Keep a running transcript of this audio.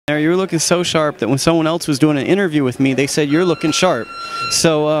You were looking so sharp that when someone else was doing an interview with me, they said you're looking sharp.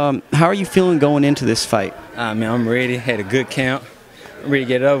 So how are you feeling going into this fight? Man, I'm ready. Had a good camp. I'm ready to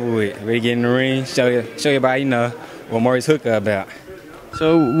get it over with. Ready to get in the ring, show everybody, what Maurice Hooker about.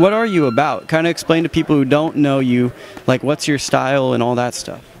 So what are you about? Kind of explain to people who don't know you, like what's your style and all that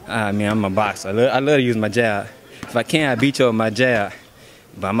stuff. Man, I'm a boxer. I love to use my jab. If I can, I beat you with my jab.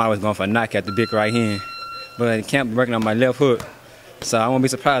 But I'm always going for a knockout the big right hand. But in camp, I'm working on my left hook. So I won't be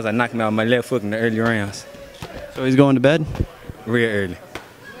surprised I knock him out with my left hook in the early rounds. So he's going to bed? Real early.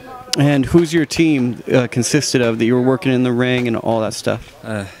 And who's your team consisted of that you were working in the ring and all that stuff?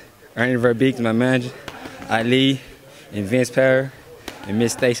 Ernie Verbeek, my manager, Ali, and Vince Parr, and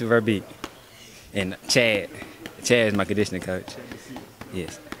Miss Stacy Verbeek, and Chad. Chad is my conditioning coach.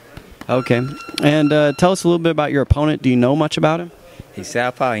 Yes. Okay. And tell us a little bit about your opponent. Do you know much about him? He's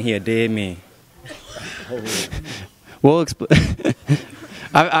southpaw and he a dead man. Well,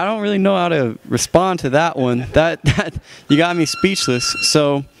 I don't really know how to respond to that one. That you got me speechless.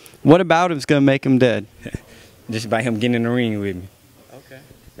 So, what about him is going to make him dead? Just by him getting in the ring with me. Okay.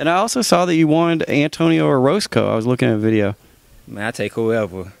 And I also saw that you wanted Antonio Orozco. I was looking at a video. Man, I take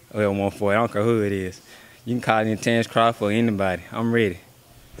whoever want for it. I don't care who it is. You can call it Terrence Crawford or anybody. I'm ready.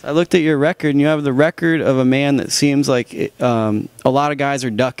 I looked at your record, and you have the record of a man that seems like a lot of guys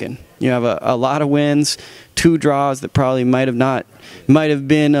are ducking. You have a lot of wins, 2 draws that probably might have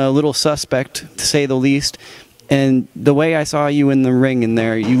been a little suspect, to say the least. And the way I saw you in the ring in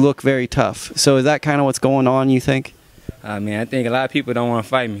there, you look very tough. So is that kind of what's going on, you think? I think a lot of people don't want to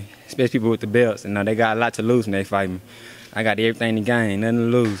fight me, especially people with the belts. And they got a lot to lose when they fight me. I got everything to gain, nothing to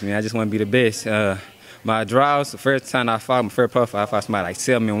lose. I just want to be the best. My draws, the first time I fought, my first pro fight, I fought somebody like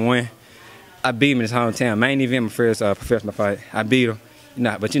 7-1. I beat him in his hometown. Main event, my first professional fight. I beat him.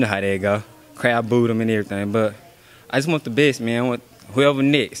 But you know how that go. Crowd booed him and everything. But I just want the best, man. I want whoever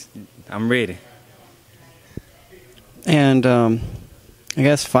next. I'm ready. And I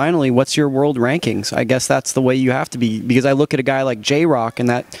guess finally, what's your world rankings? I guess that's the way you have to be, because I look at a guy like J-Rock, and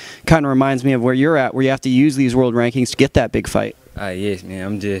that kind of reminds me of where you're at, where you have to use these world rankings to get that big fight. Yes,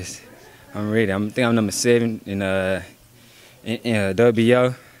 man. I'm ready. I think I'm number 7 in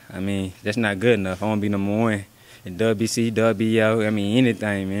WBO. That's not good enough. I want to be number 1 in WBC, WBO.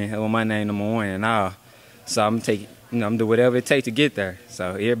 Anything, man. I want my name number 1 and all. So I'm taking, I'm do whatever it takes to get there.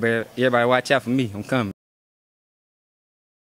 So everybody watch out for me. I'm coming.